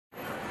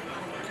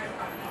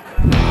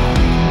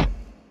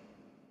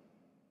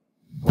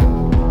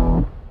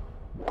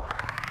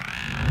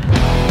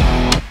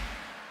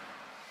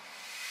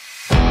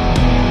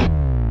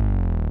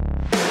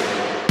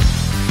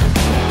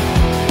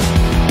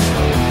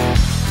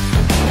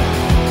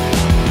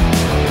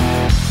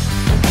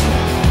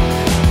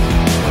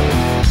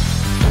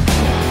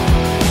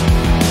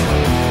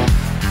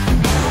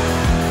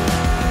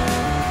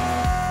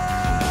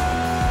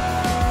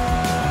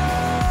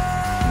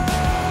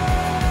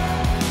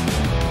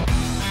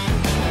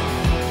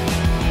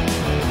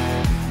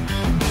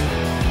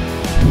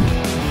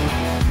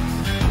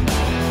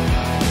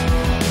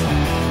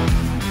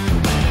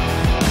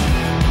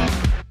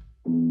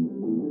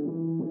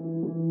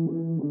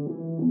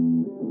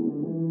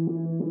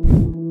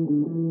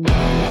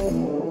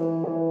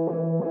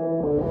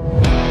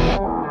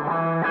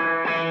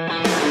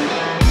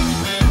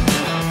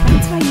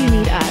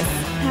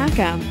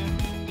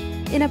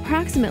In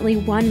approximately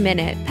 1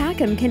 minute,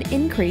 Pacum can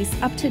increase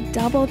up to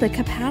double the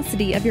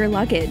capacity of your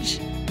luggage.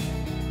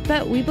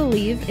 But we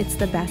believe it's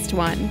the best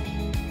one.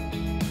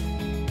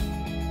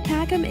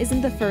 Pacum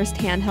isn't the first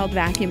handheld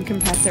vacuum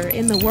compressor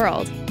in the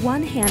world,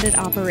 one-handed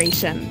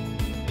operation.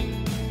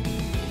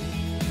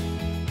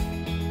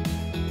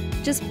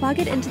 Just plug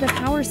it into the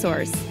power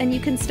source and you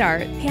can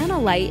start. Panel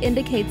light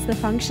indicates the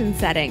function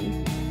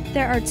setting.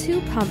 There are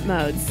 2 pump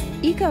modes,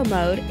 Eco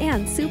Mode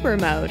and Super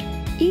Mode.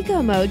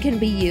 Eco Mode can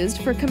be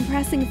used for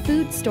compressing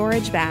food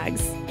storage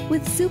bags.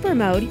 With Super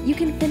Mode, you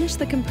can finish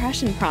the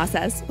compression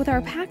process with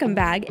our Pacum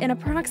bag in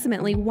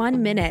approximately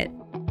 1 minute.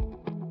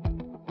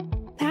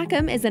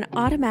 Pacum is an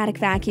automatic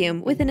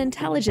vacuum with an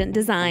intelligent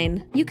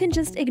design. You can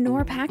just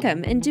ignore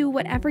Pacum and do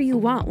whatever you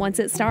want once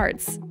it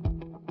starts.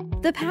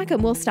 The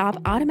Pacum will stop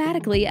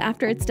automatically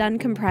after it's done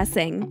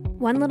compressing.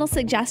 One little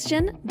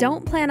suggestion,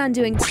 don't plan on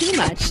doing too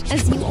much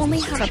as you only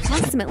have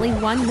approximately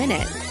 1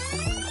 minute.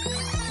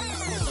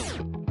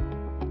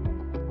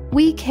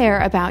 We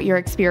care about your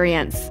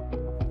experience.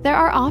 There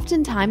are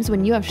often times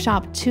when you have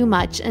shopped too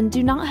much and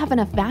do not have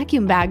enough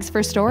vacuum bags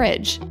for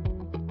storage.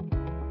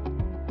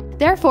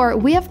 Therefore,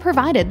 we have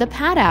provided the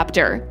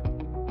Padapter.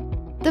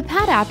 The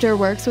Padapter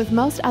works with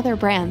most other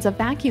brands of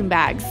vacuum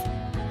bags.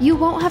 You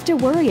won't have to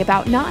worry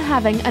about not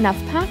having enough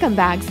Pacum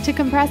bags to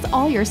compress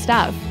all your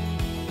stuff.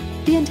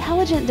 The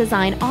intelligent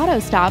design auto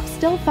stop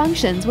still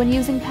functions when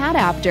using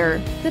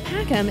Padapter. The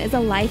Pacum is a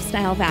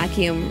lifestyle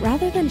vacuum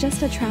rather than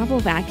just a travel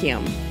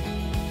vacuum.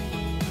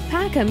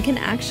 Pacum can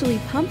actually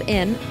pump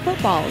in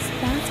footballs,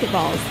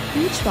 basketballs,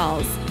 beach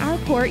balls. Our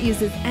port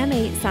uses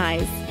M8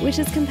 size, which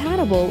is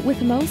compatible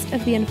with most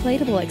of the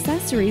inflatable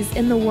accessories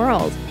in the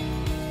world.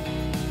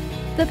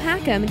 The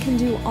Pacum can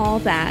do all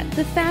that.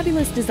 The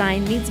fabulous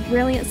design needs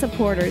brilliant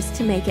supporters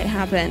to make it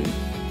happen.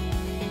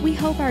 We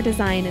hope our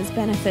design is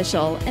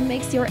beneficial and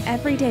makes your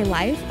everyday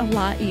life a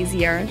lot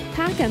easier.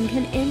 Pacum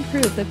can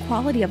improve the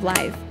quality of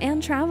life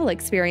and travel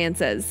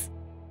experiences.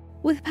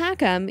 With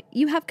Pacum,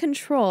 you have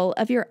control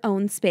of your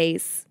own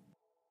space.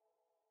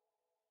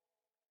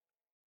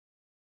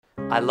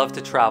 I love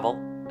to travel,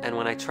 and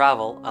when I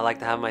travel, I like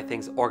to have my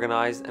things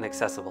organized and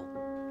accessible.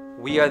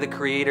 We are the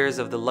creators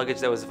of the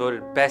luggage that was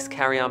voted best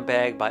carry-on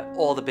bag by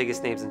all the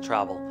biggest names in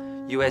travel.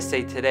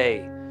 USA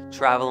Today,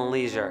 Travel and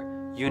Leisure,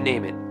 you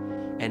name it.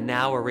 And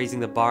now we're raising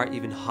the bar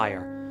even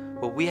higher.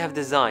 What we have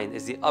designed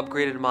is the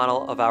upgraded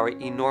model of our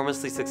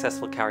enormously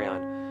successful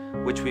carry-on,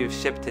 which we have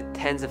shipped to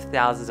tens of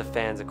thousands of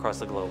fans across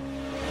the globe.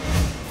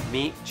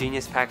 Meet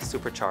Genius Pack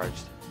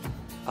Supercharged,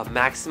 a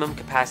maximum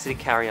capacity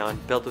carry-on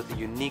built with a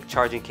unique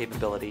charging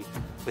capability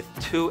with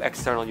 2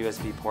 external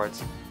USB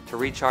ports to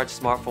recharge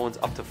smartphones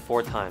up to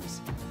 4 times.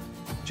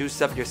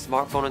 Juice up your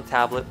smartphone and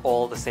tablet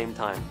all at the same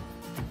time.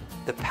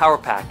 The Power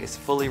Pack is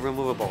fully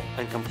removable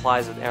and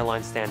complies with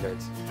airline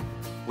standards.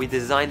 We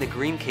designed the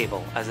green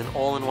cable as an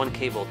all-in-one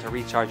cable to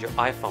recharge your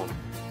iPhone,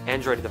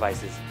 Android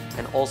devices,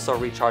 and also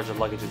recharge the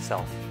luggage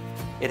itself.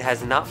 It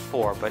has not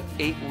 4 but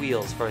 8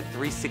 wheels for a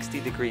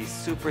 360-degree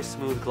super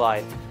smooth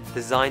glide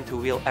designed to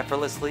wheel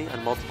effortlessly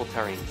on multiple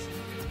terrains.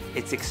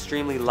 It's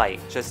extremely light,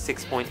 just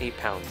 6.8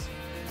 pounds.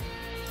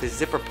 The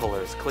zipper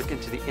pullers click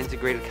into the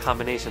integrated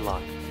combination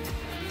lock.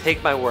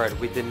 Take my word,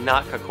 we did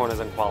not cut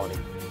corners on quality.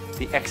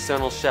 The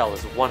external shell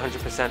is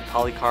 100%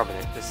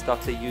 polycarbonate, the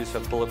stuff they use for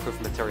bulletproof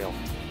material.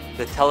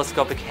 The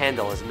telescopic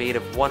handle is made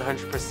of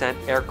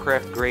 100%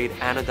 aircraft-grade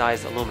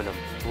anodized aluminum,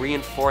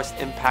 reinforced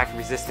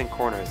impact-resistant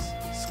corners,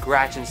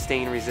 scratch and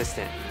stain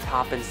resistant,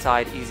 top and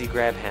side easy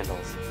grab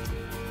handles.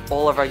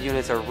 All of our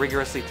units are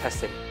rigorously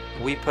tested.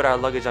 We put our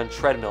luggage on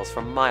treadmills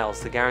for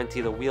miles to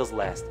guarantee the wheels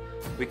last.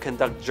 We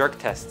conduct jerk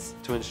tests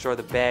to ensure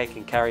the bag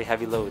can carry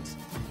heavy loads.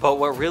 But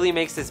what really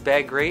makes this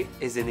bag great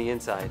is in the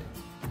inside.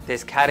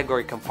 There's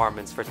category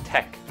compartments for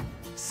tech,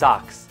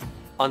 socks,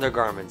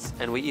 undergarments,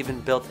 and we even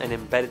built an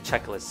embedded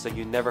checklist so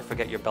you never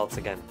forget your belts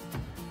again.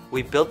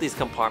 We built these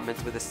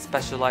compartments with a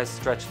specialized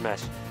stretch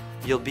mesh.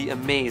 You'll be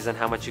amazed on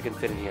how much you can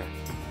fit in here.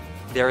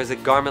 There is a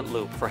garment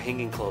loop for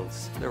hanging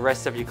clothes. The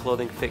rest of your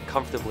clothing fit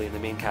comfortably in the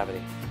main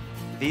cavity.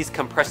 These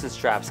compression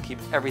straps keep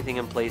everything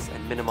in place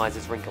and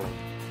minimizes wrinkling.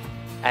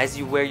 As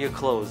you wear your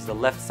clothes, the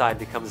left side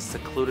becomes a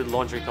secluded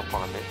laundry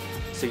compartment,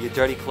 so your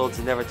dirty clothes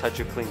never touch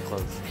your clean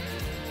clothes.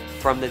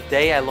 From the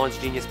day I launched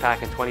Genius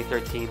Pack in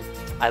 2013,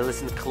 I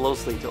listened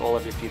closely to all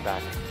of your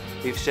feedback.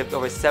 We've shipped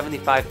over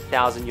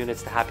 75,000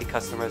 units to happy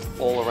customers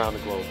all around the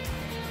globe.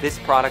 This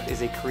product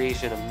is a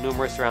creation of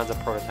numerous rounds of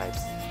prototypes.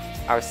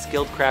 Our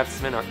skilled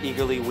craftsmen are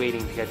eagerly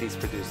waiting to get these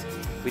produced.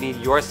 We need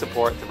your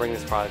support to bring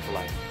this product to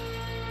life.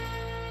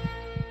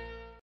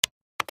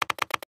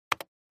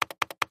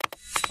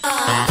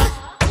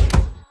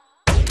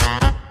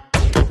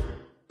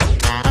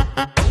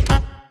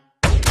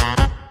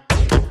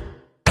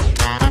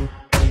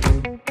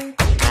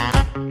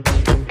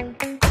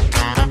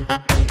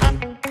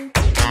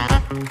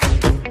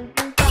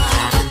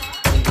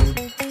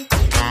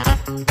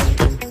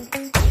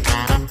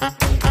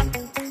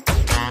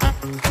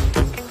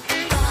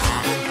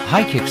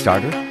 Hi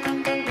Kickstarter.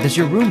 Does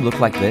your room look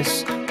like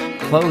this?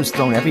 Clothes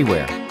thrown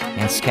everywhere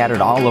and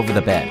scattered all over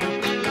the bed.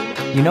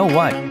 You know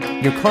what?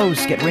 Your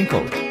clothes get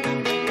wrinkled.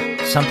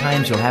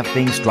 Sometimes you'll have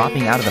things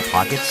dropping out of the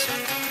pockets,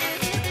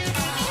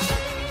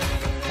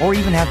 or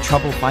even have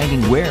trouble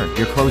finding where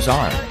your clothes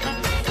are.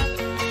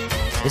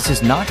 This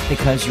is not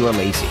because you are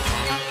lazy.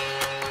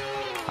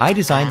 I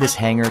designed this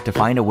hanger to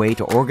find a way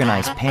to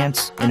organize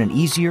pants in an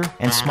easier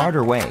and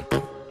smarter way.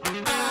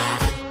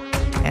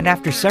 And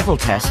after several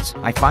tests,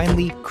 I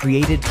finally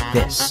created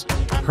this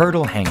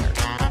hurdle hanger.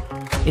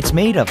 It's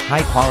made of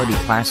high-quality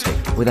plastic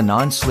with a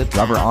non-slip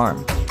rubber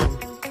arm.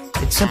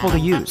 It's simple to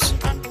use.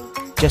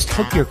 Just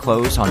hook your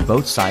clothes on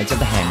both sides of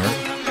the hanger,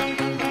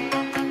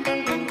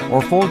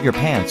 or fold your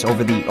pants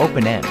over the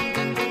open end.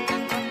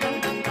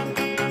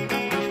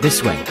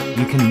 This way,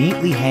 you can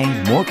neatly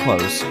hang more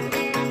clothes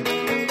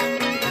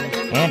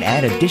and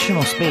add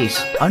additional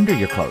space under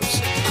your clothes.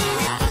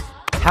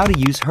 How to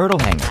use hurdle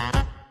hanger.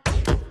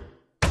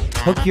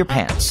 Hook your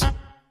pants.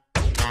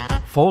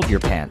 Fold your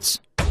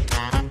pants.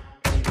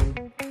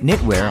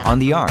 Knitwear on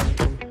the arm.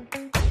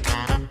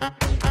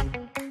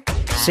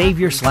 Save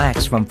your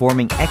slacks from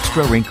forming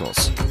extra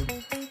wrinkles.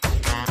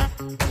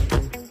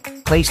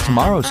 Place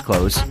tomorrow's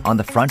clothes on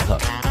the front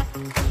hook.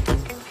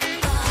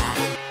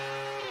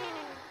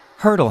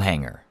 Hurdle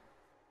hanger.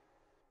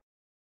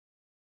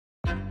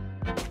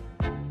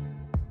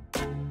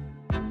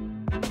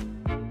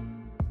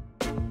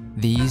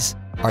 These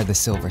are the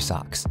silver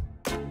socks.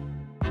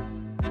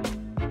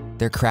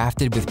 They're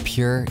crafted with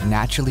pure,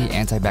 naturally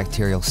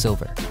antibacterial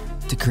silver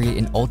to create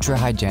an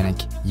ultra-hygienic,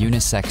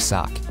 unisex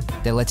sock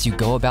that lets you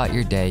go about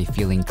your day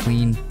feeling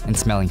clean and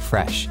smelling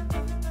fresh.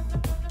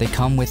 They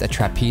come with a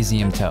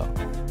trapezium toe,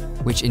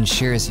 which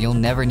ensures you'll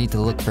never need to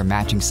look for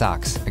matching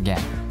socks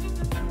again.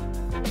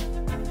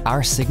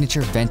 Our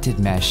signature vented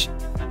mesh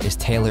is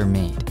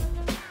tailor-made.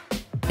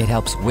 It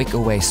helps wick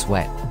away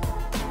sweat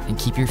and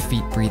keep your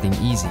feet breathing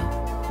easy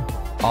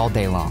all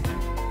day long.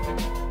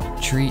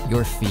 Treat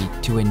your feet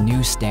to a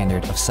new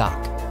standard of sock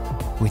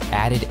with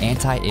added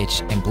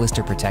anti-itch and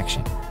blister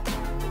protection.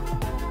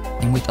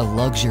 And with a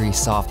luxury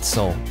soft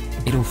sole,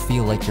 it'll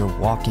feel like you're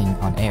walking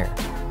on air.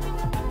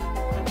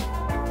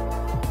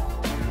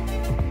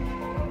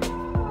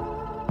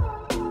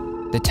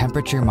 The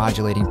temperature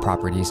modulating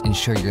properties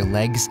ensure your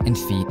legs and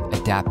feet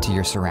adapt to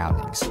your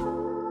surroundings,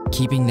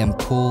 keeping them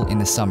cool in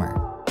the summer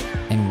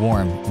and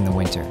warm in the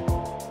winter.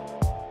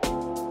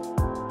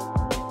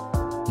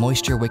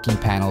 Moisture-wicking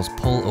panels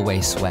pull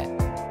away sweat,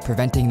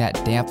 preventing that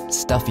damp,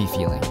 stuffy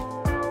feeling,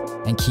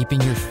 and keeping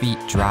your feet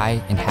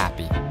dry and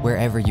happy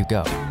wherever you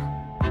go.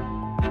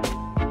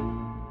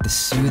 The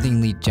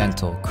soothingly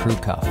gentle crew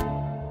cuff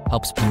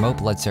helps promote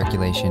blood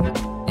circulation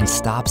and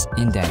stops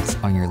indents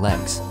on your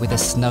legs with a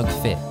snug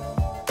fit,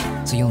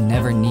 so you'll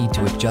never need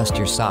to adjust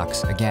your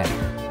socks again.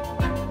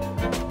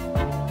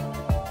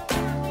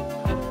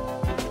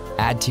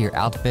 Add to your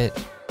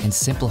outfit and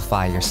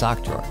simplify your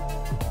sock drawer.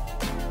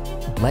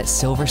 Let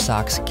silver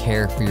socks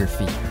care for your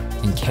feet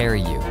and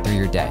carry you through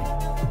your day.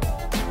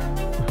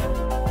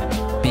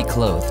 Be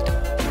clothed.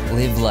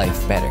 Live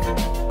life better.